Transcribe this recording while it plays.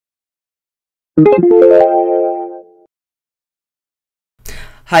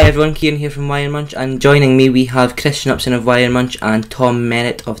Hi everyone, Kieran here from WireMunch, and joining me we have Christian Upson of WireMunch and Tom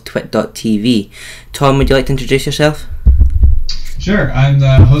Merritt of twit.tv. Tom, would you like to introduce yourself? Sure, I'm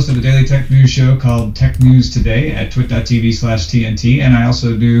the host of a daily tech news show called Tech News Today at twit.tv/TNT, and I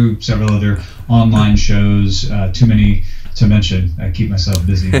also do several other online shows, too many to mention. I keep myself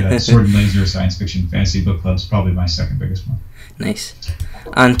busy. Sword and Laser, Science Fiction, Fantasy Book Club's probably my second biggest one. Nice.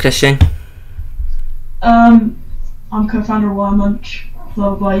 And Christian? I'm co-founder of WireMunch.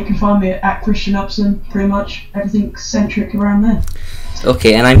 Blah, blah, blah. You can find me at Christian Upson, pretty much everything centric around there.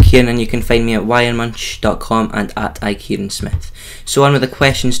 Okay, and I'm Kieran, and you can find me at wiremunch.com and at iKieranSmith. So on with the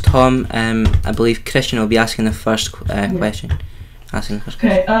questions, Tom. I believe Christian will be asking the first question.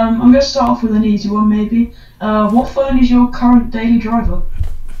 Okay, I'm going to start off with an easy one, maybe. What phone is your current daily driver?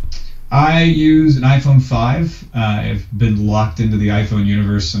 I use an iPhone 5. I've been locked into the iPhone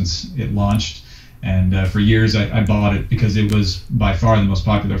universe since it launched. And for years I bought it because it was by far the most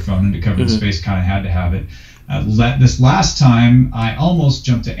popular phone, and to cover the space kind of had to have it. This last time I almost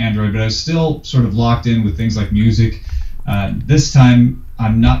jumped to Android, but I was still sort of locked in with things like music. This time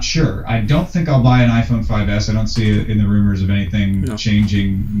I'm not sure. I don't think I'll buy an iPhone 5S. I don't see it in the rumors of anything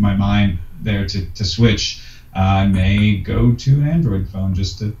changing my mind there to switch. I may go to an Android phone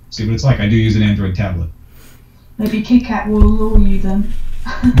just to see what it's like. I do use an Android tablet. Maybe KitKat will lure you then.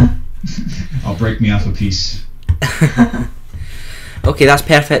 I'll break me off a piece. Okay, that's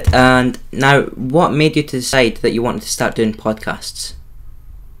perfect. And now, what made you to decide that you wanted to start doing podcasts?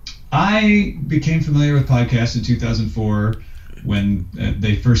 I became familiar with podcasts in 2004 when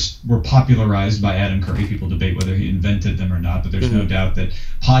they first were popularized by Adam Curry. People debate whether he invented them or not, but there's no doubt that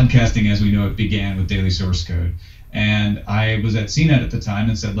podcasting as we know it began with daily source code. And I was at CNET at the time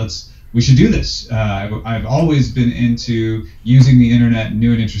and said, we should do this. I've always been into using the internet in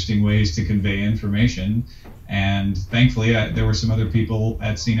new and interesting ways to convey information, and thankfully there were some other people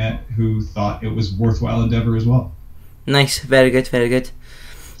at CNET who thought it was worthwhile endeavor as well. Nice, very good, very good.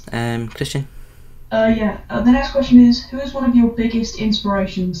 Christian? The next question is, who is one of your biggest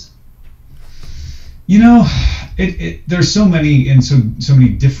inspirations? You know, there's so many in so many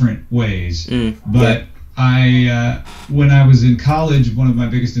different ways, but when I was in college, one of my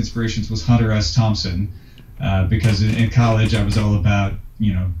biggest inspirations was Hunter S. Thompson, because in college I was all about,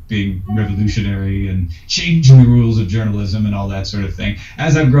 being revolutionary and changing the rules of journalism and all that sort of thing.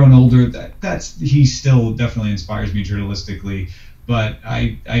 As I've grown older, he still definitely inspires me journalistically, but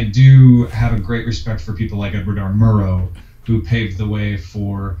I do have a great respect for people like Edward R. Murrow, who paved the way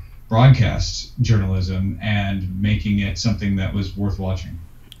for broadcast journalism and making it something that was worth watching.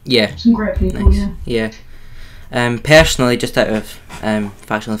 Yeah. Some great people, nice. Yeah. Personally, just out of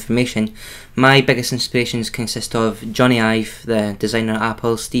factual information, my biggest inspirations consist of Johnny Ive, the designer at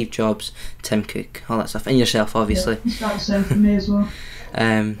Apple, Steve Jobs, Tim Cook, all that stuff, and yourself, obviously. Yeah, it's about the same for me as well.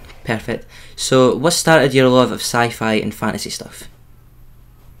 Perfect. So, what started your love of sci-fi and fantasy stuff?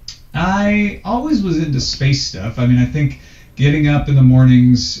 I always was into space stuff. I mean, I think getting up in the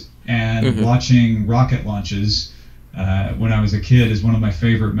mornings and watching rocket launches when I was a kid is one of my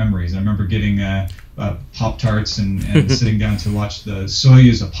favorite memories. I remember getting Pop-Tarts and sitting down to watch the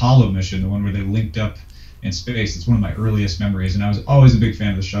Soyuz Apollo mission, the one where they linked up in space. It's one of my earliest memories, and I was always a big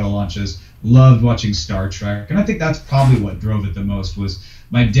fan of the shuttle launches. Loved watching Star Trek, and I think that's probably what drove it the most. Was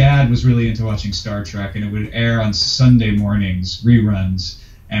my dad was really into watching Star Trek, and it would air on Sunday mornings, reruns,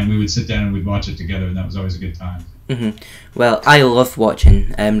 and we would sit down and we'd watch it together, and that was always a good time. Well, I love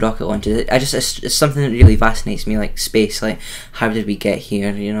watching rocket launches. It's something that really fascinates me, like space, like how did we get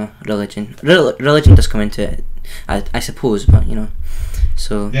here, religion. Religion does come into it, I suppose, but,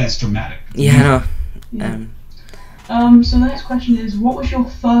 so... Yeah, it's dramatic. Yeah, I know. Yeah. So the next question is, what was your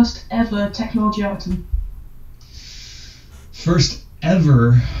first ever technology item? First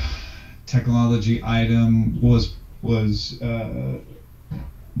ever technology item was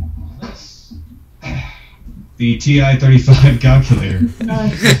the TI-35 calculator.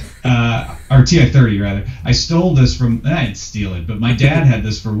 Nice. Or TI-30 rather. I stole this from, I didn't steal it, but my dad had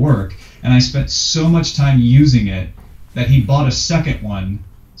this for work, and I spent so much time using it that he bought a second one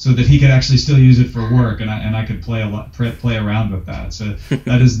so that he could actually still use it for work, and I could play around with that. So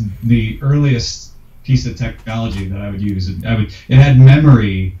that is the earliest piece of technology that I would use. It had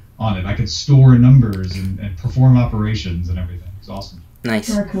memory on it. I could store numbers and perform operations and everything. It was awesome. Nice.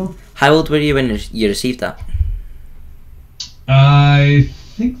 Very cool. How old were you when you received that? I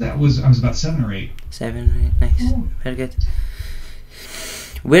think I was about 7 or 8. 7 or 8, nice. Oh. Very good.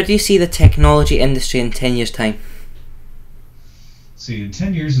 Where do you see the technology industry in 10 years' time? See, in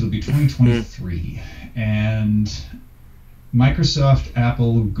 10 years it'll be 2023, and Microsoft,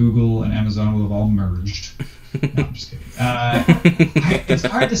 Apple, Google, and Amazon will have all merged. No, I'm just kidding. It's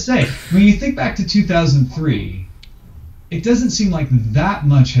hard to say. When you think back to 2003, it doesn't seem like that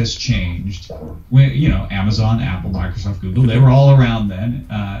much has changed. When, Amazon, Apple, Microsoft, Google, they were all around then.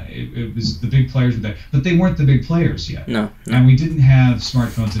 It was the big players were there, but they weren't the big players yet. No. And we didn't have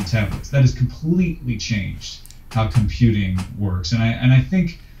smartphones and tablets. That has completely changed how computing works. And I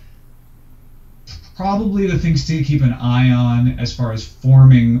think probably the things to keep an eye on as far as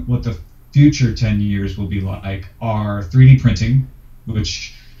forming what the future 10 years will be like are 3D printing,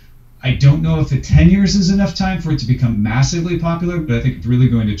 which I don't know if the 10 years is enough time for it to become massively popular, but I think it's really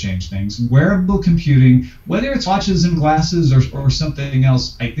going to change things. Wearable computing, whether it's watches and glasses or something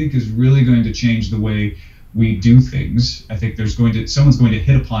else, I think is really going to change the way we do things. I think someone's going to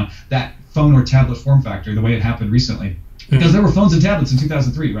hit upon that phone or tablet form factor the way it happened recently. Because there were phones and tablets in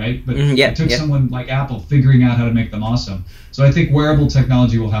 2003, right? But it took someone like Apple figuring out how to make them awesome. So I think wearable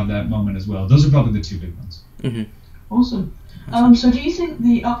technology will have that moment as well. Those are probably the two big ones. Awesome. So do you think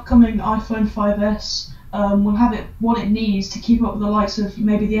the upcoming iPhone 5S will have what it needs to keep up with the likes of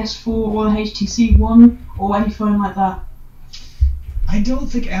maybe the S4 or the HTC One or any phone like that? I don't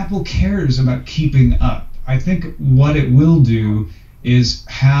think Apple cares about keeping up. I think what it will do is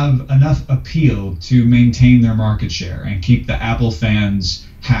have enough appeal to maintain their market share and keep the Apple fans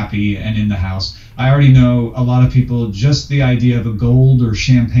happy and in the house. I already know a lot of people, just the idea of a gold or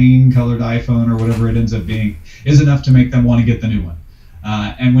champagne colored iPhone or whatever it ends up being is enough to make them want to get the new one.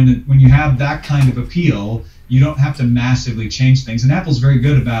 And when you have that kind of appeal, you don't have to massively change things. And Apple's very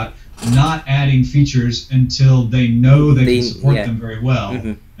good about not adding features until they know they can support them very well,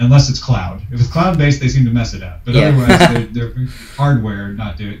 unless it's cloud. If it's cloud-based, they seem to mess it up. But otherwise, they're hardware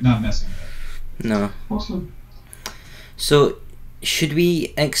not messing it up. No. Awesome. So, should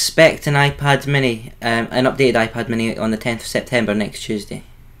we expect an iPad Mini, an updated iPad Mini on the 10th of September next Tuesday?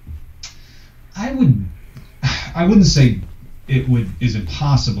 I wouldn't say is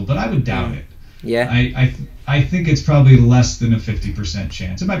impossible, but I would doubt it. Yeah. I think it's probably less than a 50%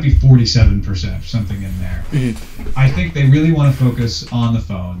 chance. It might be 47%, something in there. I think they really want to focus on the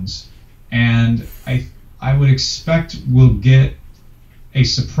phones, and I would expect we'll get a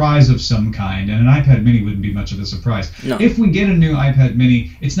surprise of some kind, and an iPad Mini wouldn't be much of a surprise. No. If we get a new iPad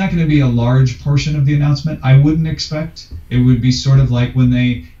Mini, it's not going to be a large portion of the announcement. I wouldn't expect. It would be sort of like when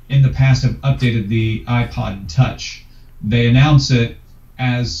they, in the past, have updated the iPod Touch. They announce it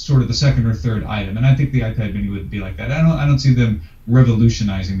as sort of the second or third item, and I think the iPad Mini would be like that. I don't see them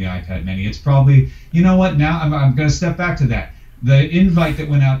revolutionizing the iPad Mini. It's probably, you know what, now I'm going to step back to that. The invite that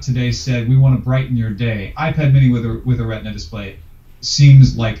went out today said, we want to brighten your day. iPad Mini with a Retina display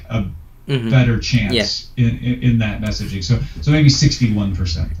seems like a better chance in that messaging. So maybe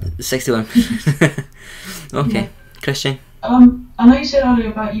 61%. 61%. Okay. Yeah. Christian? I know you said earlier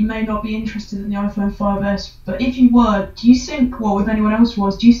about you may not be interested in the iPhone 5S, but if you were, do you think, well, if anyone else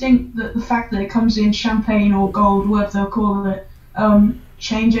was, do you think that the fact that it comes in champagne or gold, whatever they'll call it,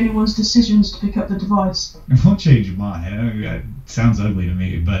 change anyone's decisions to pick up the device? It won't change mine. It sounds ugly to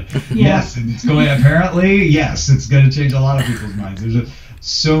me, but yes, it's going. Apparently, yes, it's going to change a lot of people's minds. There's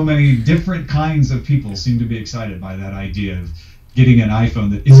so many different kinds of people seem to be excited by that idea of getting an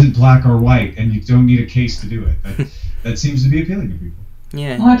iPhone that isn't black or white, and you don't need a case to do it. That seems to be appealing to people.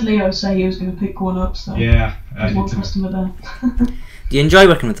 Yeah. I heard Leo say he was going to pick one up, so yeah, there's one customer there. Do you enjoy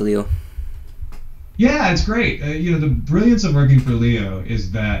working with Leo? Yeah, it's great. The brilliance of working for Leo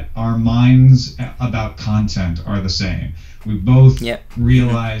is that our minds about content are the same. We both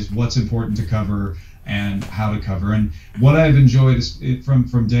realize what's important to cover and how to cover. And what I've enjoyed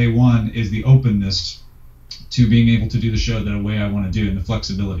from day one is the openness to being able to do the show the way I want to do and the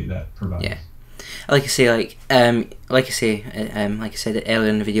flexibility that provides. Yeah. Like I said earlier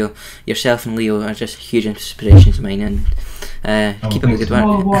in the video, yourself and Leo are just huge inspirations of mine, and keep up the good work.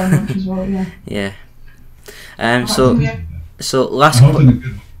 WireMunch as well, yeah. So last.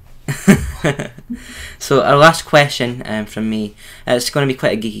 So our last question from me. It's going to be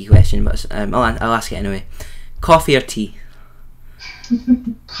quite a geeky question, but I'll ask it anyway. Coffee or tea?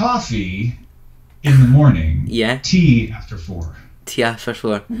 Coffee in the morning. Yeah. Tea after 4. Tea after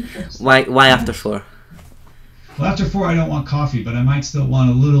 4. Why after 4? Well, after 4 I don't want coffee, but I might still want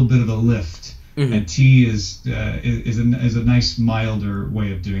a little bit of a lift. And tea is a nice milder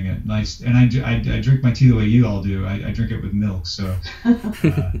way of doing it. Nice, and I drink my tea the way you all do. I drink it with milk, so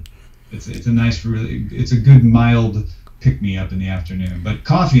it's a nice, it's a good mild pick me up in the afternoon. But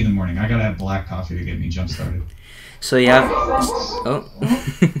coffee in the morning, I gotta have black coffee to get me jump started. So you have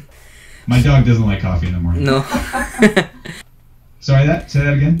my dog doesn't like coffee in the morning. No. Sorry, say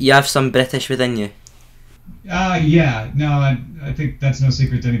that again? You have some British within you. Yeah, no, I think that's no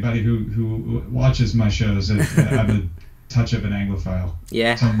secret to anybody who watches my shows. I'm a touch of an Anglophile.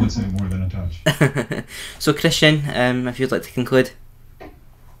 Yeah. Some would say more than a touch. So Christian, if you'd like to conclude.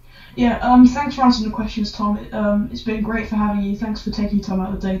 Yeah, thanks for answering the questions, Tom. It's been great for having you. Thanks for taking time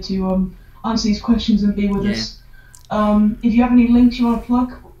out of the day to answer these questions and be with us. If you have any links you want to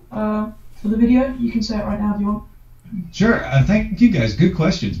plug for the video, you can say it right now if you want. Sure. Thank you guys. Good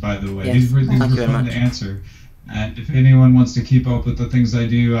questions, by the way. Yes. These were Thank you very fun much. to answer. And if anyone wants to keep up with the things I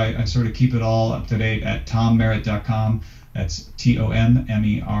do, I sort of keep it all up to date at tommerritt.com. That's TOMMERRITT.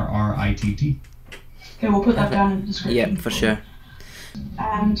 Okay, we'll put that down in the description. Yeah, for sure.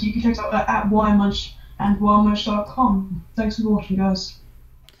 And you can check us out at WireMunch and WireMunch.com. Thanks for watching, guys.